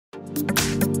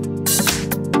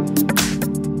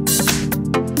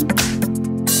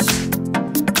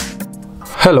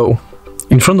Hello!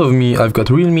 In front of me I've got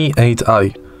Realme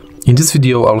 8i. In this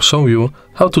video I'll show you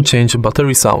how to change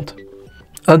battery sound.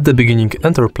 At the beginning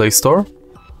enter Play Store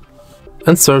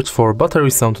and search for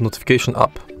battery sound notification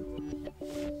app.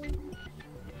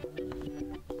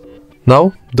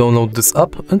 Now download this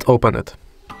app and open it.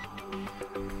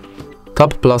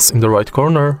 Tap plus in the right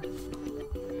corner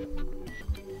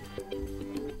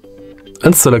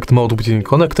and select mode between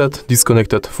connected,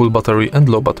 disconnected, full battery and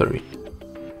low battery.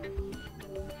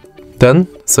 Then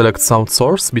select sound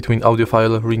source between audio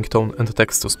file, ringtone and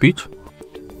text-to-speech.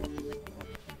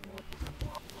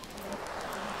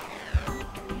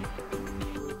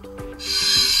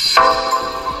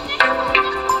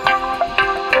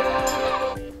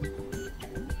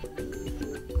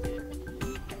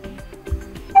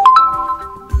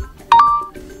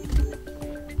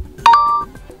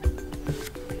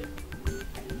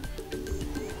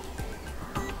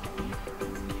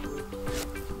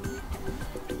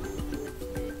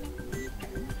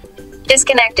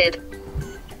 Disconnected.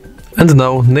 And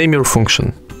now name your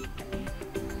function.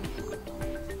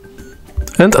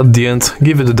 And at the end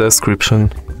give it a description.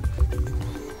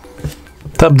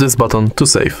 Tap this button to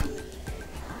save.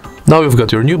 Now you've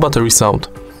got your new battery sound.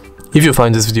 If you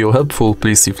find this video helpful,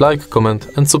 please leave like, comment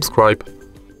and subscribe.